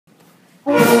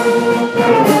Please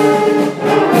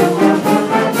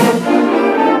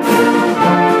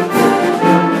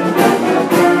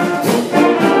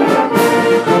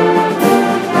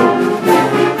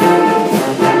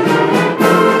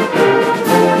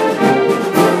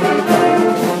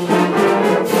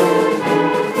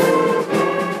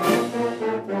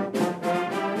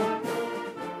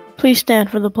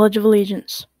stand for the Pledge of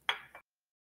Allegiance.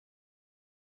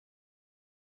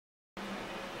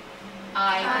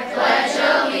 I pledge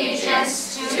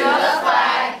allegiance to the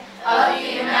flag of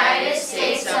the United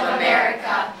States of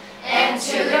America and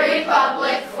to the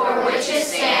republic for which it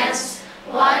stands,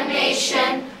 one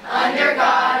nation, under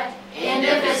God,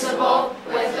 indivisible,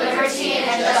 with liberty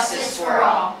and justice for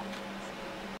all.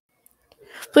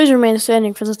 Please remain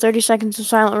standing for the 30 seconds of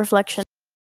silent reflection.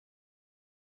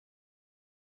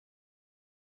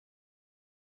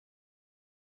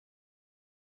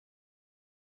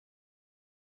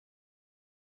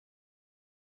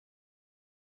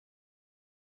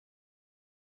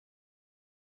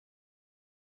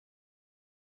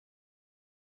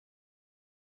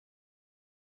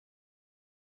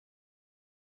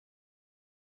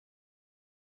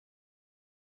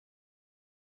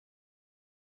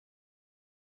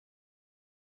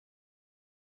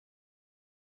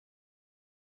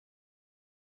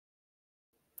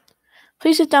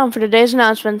 Please sit down for today's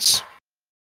announcements.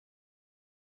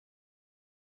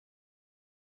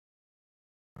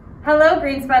 Hello,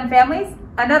 Greenspun families.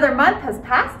 Another month has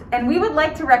passed, and we would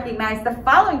like to recognize the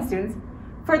following students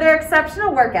for their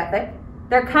exceptional work ethic,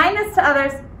 their kindness to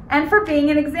others, and for being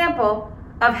an example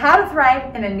of how to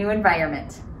thrive in a new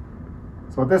environment.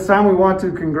 So at this time, we want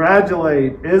to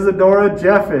congratulate Isadora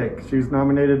Jeffick. She was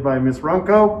nominated by Miss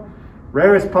Runko.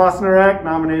 Raris Posnerak,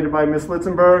 nominated by Miss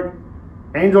Litzenberg.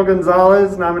 Angel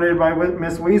Gonzalez, nominated by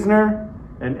Miss Wiesner.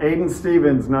 And Aiden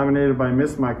Stevens, nominated by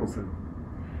Miss Michelson.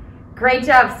 Great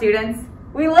job, students.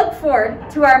 We look forward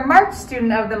to our March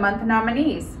Student of the Month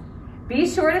nominees. Be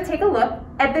sure to take a look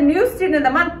at the new Student of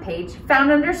the Month page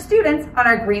found under Students on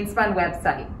our Greenspun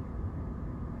website.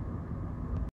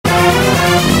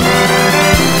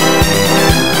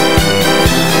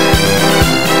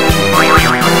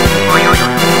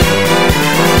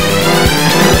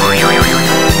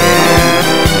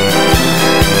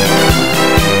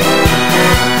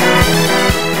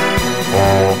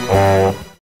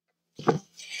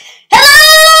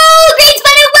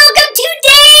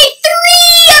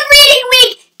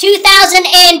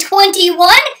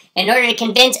 In order to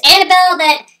convince Annabelle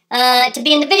that to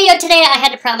be in the video today, I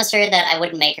had to promise her that I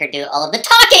wouldn't make her do all of the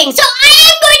talking. So I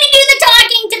am going to do the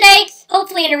talking today,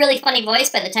 hopefully in a really funny voice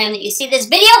by the time that you see this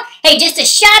video. Hey, just a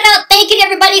shout out, thank you to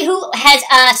everybody who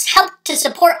has helped to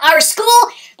support our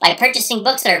school by purchasing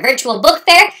books at our virtual book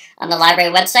fair on the library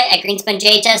website at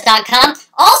greenspunjhs.com.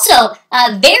 Also,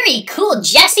 very cool,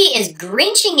 Jesse is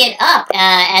Grinching it up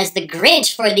as the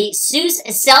Grinch for the Seuss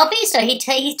selfie. So he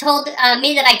told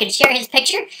me that I could share his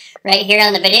picture right here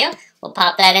on the video. We'll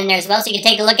pop that in there as well so you can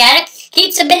take a look at it.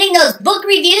 Keep submitting those book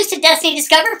reviews to Destiny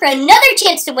Discover for another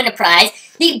chance to win a prize.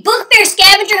 The book fair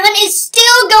scavenger hunt is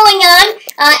still going on,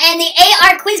 and the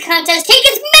AR quiz contest. Take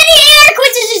as many AR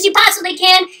quizzes as you possibly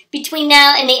can between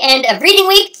now and the end of reading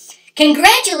week.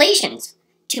 Congratulations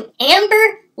to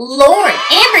Amber Lord.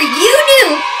 Amber, you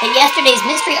knew that yesterday's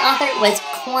mystery author was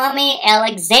Kwame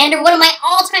Alexander, one of my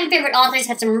all-time favorite authors.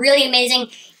 Had some really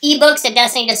amazing ebooks at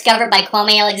Destiny Discover by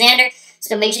Kwame Alexander.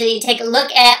 So make sure that you take a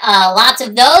look at lots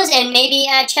of those and maybe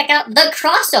check out The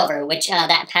Crossover, which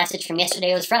that passage from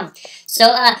yesterday was from.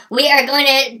 So we are going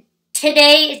to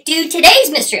do today's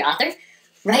mystery author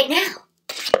right now.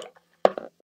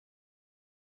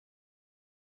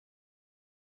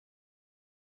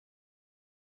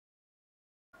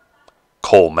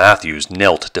 Cole Matthews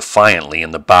knelt defiantly in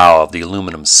the bow of the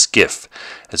aluminum skiff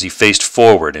as he faced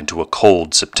forward into a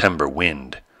cold September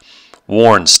wind.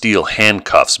 Worn steel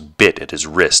handcuffs bit at his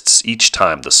wrists each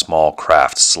time the small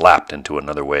craft slapped into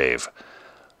another wave.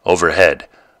 Overhead,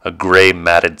 a gray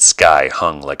matted sky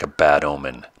hung like a bad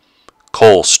omen.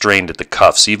 Cole strained at the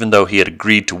cuffs even though he had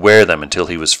agreed to wear them until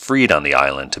he was freed on the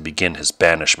island to begin his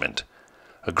banishment.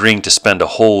 Agreeing to spend a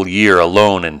whole year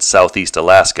alone in southeast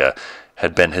Alaska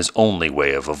had been his only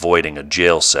way of avoiding a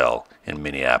jail cell in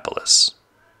Minneapolis.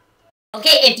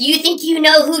 Okay, if you think you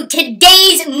know who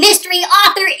today's mystery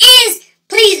author is,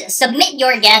 please submit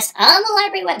your guess on the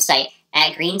library website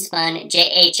at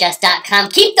greenspunjhs.com.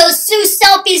 Keep those Seuss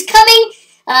selfies coming.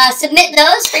 Submit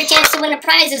those for a chance to win a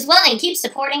prize as well, and keep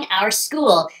supporting our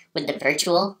school with the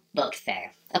virtual book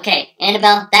fair. Okay,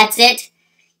 Annabelle, that's it.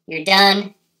 You're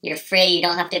done. You're free. You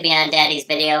don't have to be on Daddy's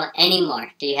video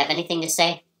anymore. Do you have anything to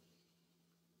say?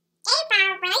 Keep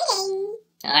on writing.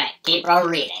 Alright, keep on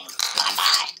reading.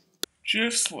 Bye-bye.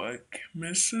 Just like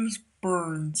Mrs.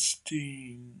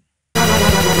 Bernstein.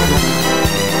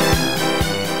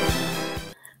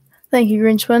 Thank you,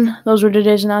 Greenspun. Those were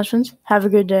today's announcements. Have a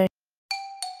good day.